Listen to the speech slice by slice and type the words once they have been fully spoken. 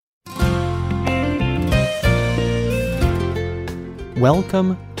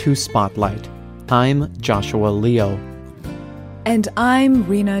Welcome to Spotlight. I'm Joshua Leo. And I'm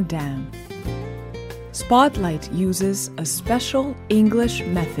Rena Dan. Spotlight uses a special English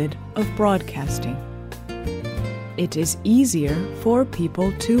method of broadcasting. It is easier for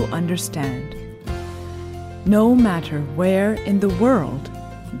people to understand, no matter where in the world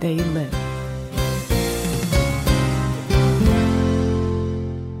they live.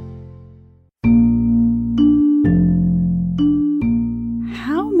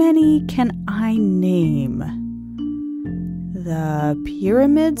 How many can I name? The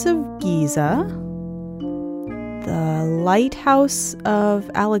Pyramids of Giza, the Lighthouse of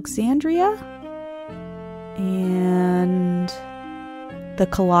Alexandria, and the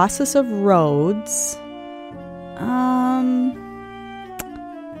Colossus of Rhodes,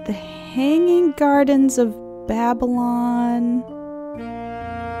 the Hanging Gardens of Babylon.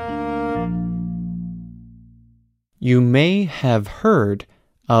 You may have heard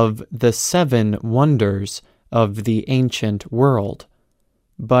of the 7 wonders of the ancient world,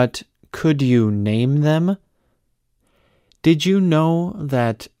 but could you name them? Did you know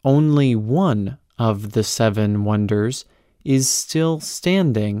that only one of the 7 wonders is still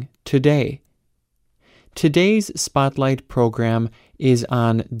standing today? Today's Spotlight program is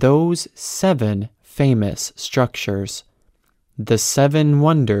on those 7 famous structures, the 7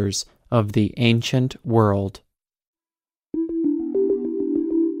 wonders of the ancient world.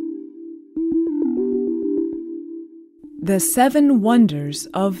 The 7 wonders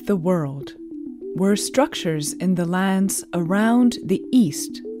of the world were structures in the lands around the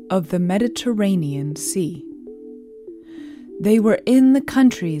east of the Mediterranean Sea. They were in the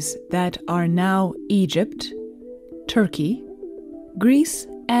countries that are now Egypt, Turkey, Greece,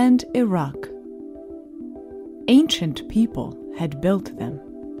 and Iraq. Ancient people had built them.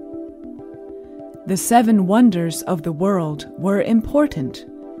 The 7 wonders of the world were important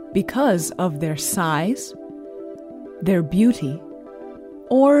because of their size, their beauty,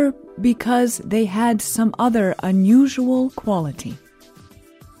 or because they had some other unusual quality.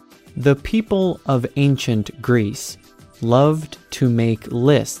 The people of ancient Greece loved to make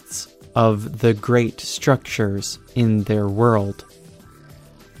lists of the great structures in their world.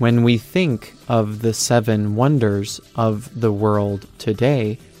 When we think of the 7 wonders of the world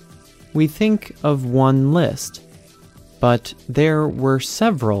today, we think of one list, but there were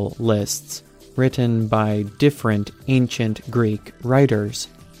several lists written by different ancient Greek writers.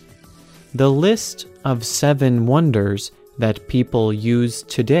 The list of 7 wonders that people use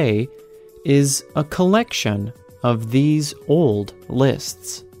today is a collection of these old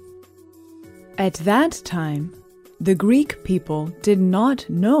lists. At that time, the Greek people did not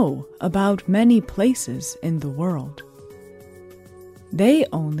know about many places in the world. They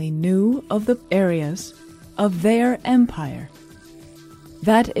only knew of the areas of their empire.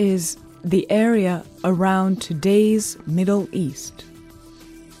 That is, the area around today's Middle East.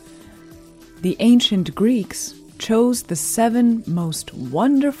 The ancient Greeks chose the 7 most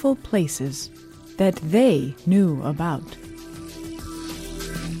wonderful places that they knew about.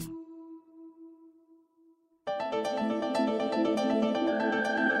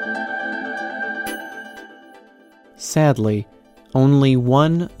 Sadly, only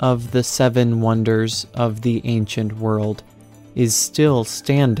one of the 7 wonders of the ancient world is still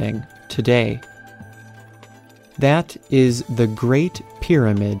standing today. That is the Great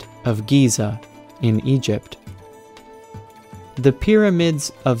Pyramid of Giza in Egypt. The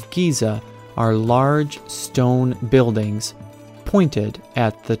Pyramids of Giza are large stone buildings pointed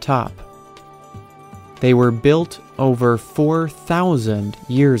at the top. They were built over 4,000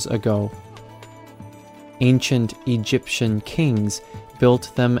 years ago. Ancient Egyptian kings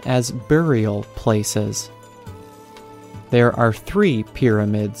built them as burial places. There are 3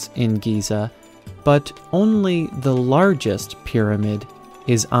 pyramids in Giza, but only the largest pyramid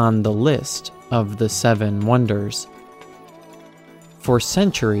is on the list of the 7 wonders. For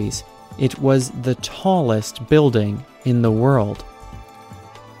centuries, it was the tallest building in the world.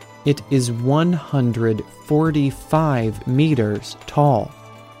 It is 145 meters tall.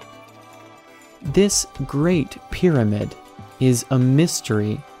 This great pyramid is a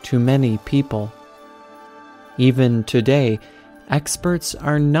mystery to many people. Even today, experts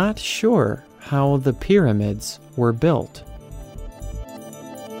are not sure how the pyramids were built.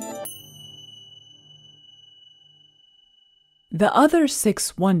 The other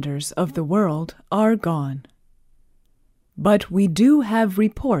 6 wonders of the world are gone. But we do have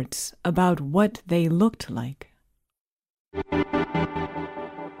reports about what they looked like.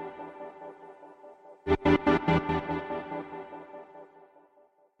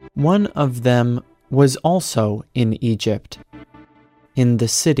 One of them was also in Egypt. in the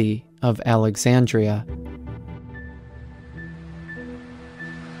city of Alexandria.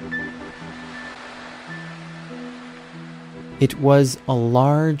 It was a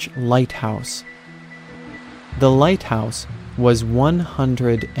large lighthouse. The lighthouse was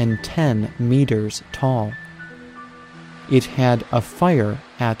 110 meters tall. It had a fire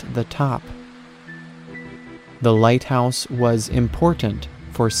at the top. The lighthouse was important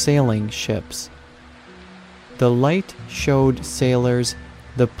for sailing ships. The light showed sailors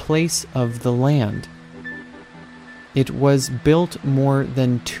the place of the land. It was built more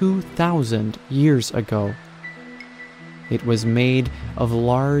than 2,000 years ago. It was made of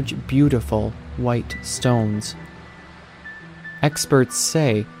large, beautiful white stones. Experts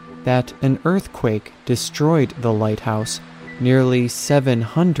say that an earthquake destroyed the lighthouse nearly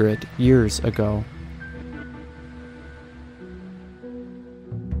 700 years ago.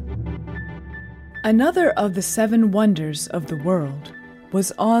 Another of the 7 wonders of the world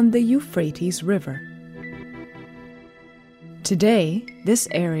was on the Euphrates River. Today, this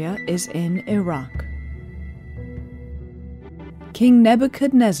area is in Iraq. King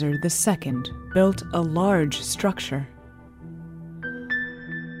Nebuchadnezzar II built a large structure.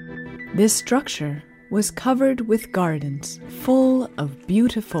 This structure was covered with gardens full of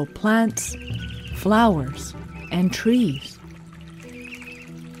beautiful plants, flowers, and trees.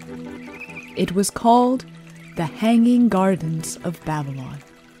 It was called the Hanging Gardens of Babylon.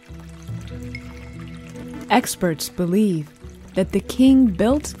 Experts believe that the king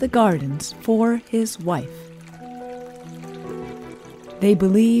built the gardens for his wife. They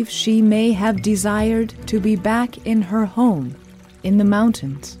believe she may have desired to be back in her home in the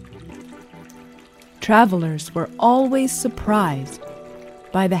mountains. Travelers were always surprised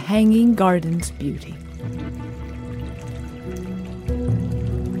by the Hanging Gardens' beauty.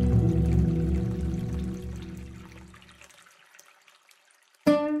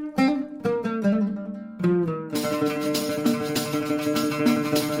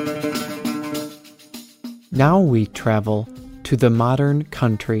 Now we travel to the modern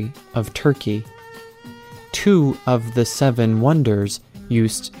country of Turkey. 2 of the 7 wonders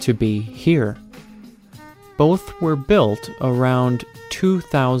used to be here. Both were built around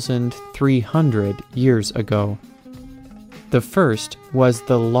 2,300 years ago. The first was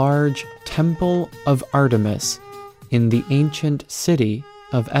the large Temple of Artemis in the ancient city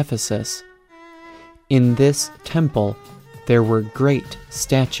of Ephesus. In this temple, there were great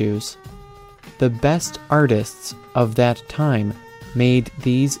statues. The best artists of that time made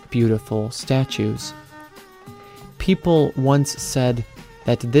these beautiful statues. People once said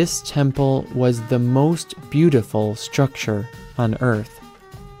that this temple was the most beautiful structure on earth.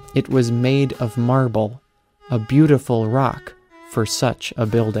 It was made of marble, a beautiful rock for such a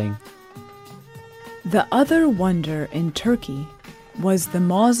building. The other wonder in Turkey was the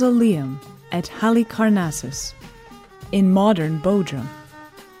mausoleum at Halikarnassus in modern Bodrum.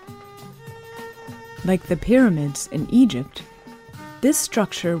 Like the pyramids in Egypt, this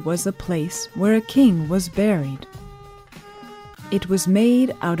structure was a place where a king was buried. It was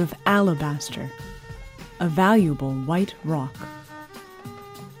made out of alabaster, a valuable white rock.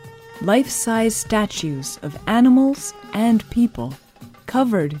 Life-size statues of animals and people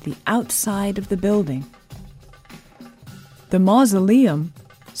covered the outside of the building. The mausoleum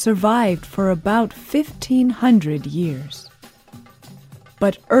survived for about 1,500 years.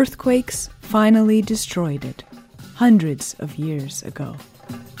 But earthquakes finally destroyed it hundreds of years ago.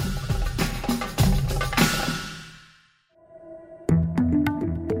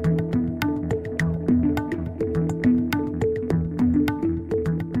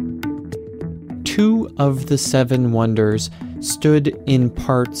 Two of the 7 wonders stood in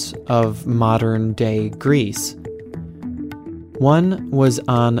parts of modern-day Greece. One was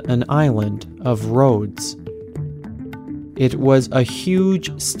on an island of Rhodes. It was a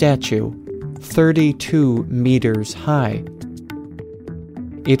huge statue, 32 meters high.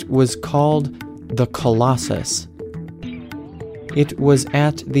 It was called the Colossus. It was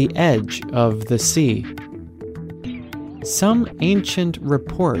at the edge of the sea. Some ancient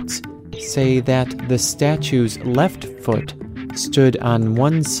reports say that the statue's left foot stood on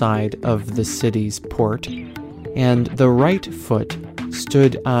one side of the city's port, and the right foot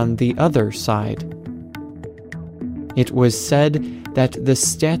stood on the other side. It was said that the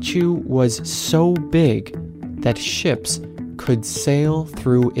statue was so big that ships could sail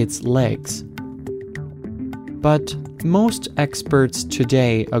through its legs. But most experts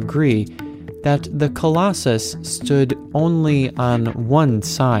today agree that the Colossus stood only on one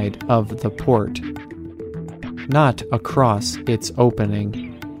side of the port, not across its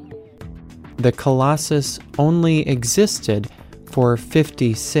opening. The Colossus only existed for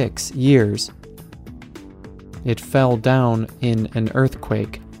 56 years. It fell down in an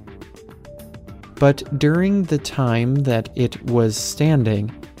earthquake. But during the time that it was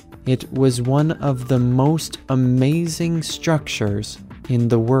standing, it was one of the most amazing structures in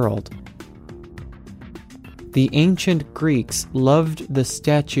the world. The ancient Greeks loved the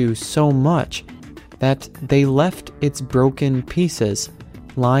statue so much that they left its broken pieces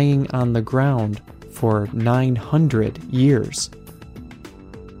lying on the ground for 900 years.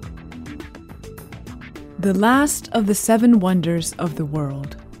 The last of the 7 wonders of the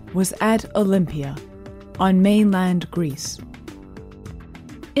world was at Olympia, on mainland Greece.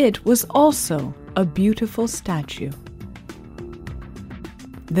 It was also a beautiful statue.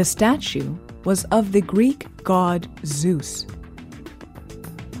 The statue was of the Greek god Zeus.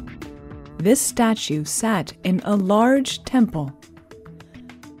 This statue sat in a large temple.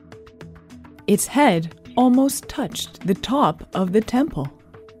 Its head almost touched the top of the temple.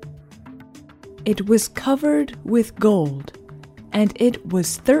 It was covered with gold, and it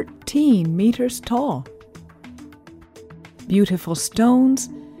was 13 meters tall. Beautiful stones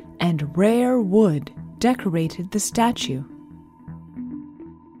and rare wood decorated the statue.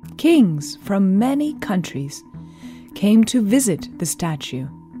 Kings from many countries came to visit the statue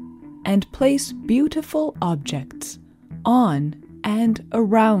and place beautiful objects on and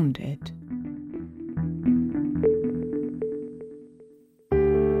around it.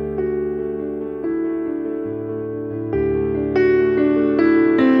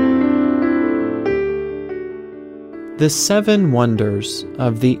 The 7 wonders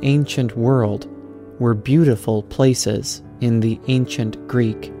of the ancient world were beautiful places in the ancient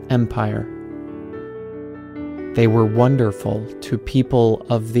Greek Empire. They were wonderful to people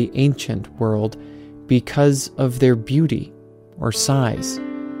of the ancient world because of their beauty or size.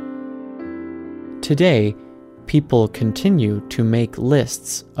 Today, people continue to make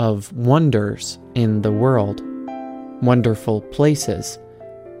lists of wonders in the world, wonderful places,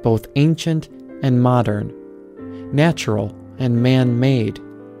 both ancient and modern, natural and man-made.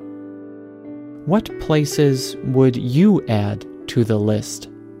 What places would you add to the list?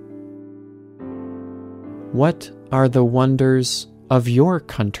 What are the wonders of your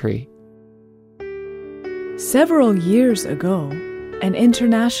country? Several years ago, an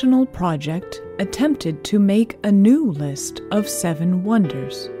international project attempted to make a new list of 7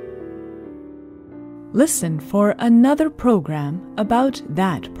 wonders. Listen for another program about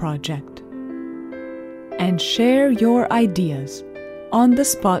that project. And share your ideas on the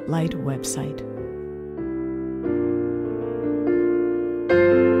Spotlight website.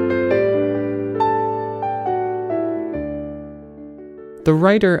 The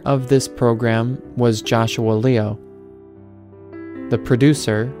writer of this program was Joshua Leo. The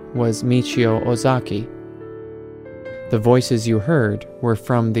producer was Michio Ozaki. The voices you heard were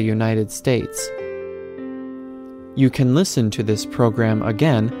from the United States. You can listen to this program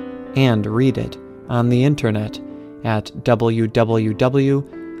again and read it on the internet at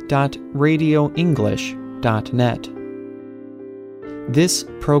www.radioenglish.net. This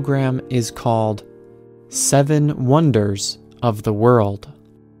program is called 7 Wonders of the World.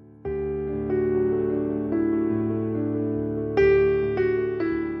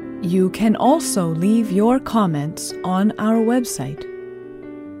 You can also leave your comments on our website,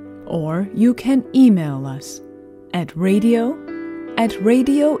 or you can email us at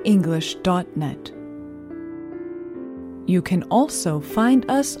radio@radioenglish.net. You can also find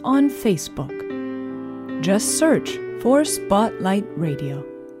us on Facebook. Just search for Spotlight Radio.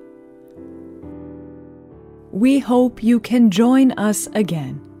 We hope you can join us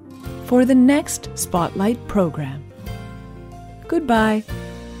again for the next Spotlight program. Goodbye.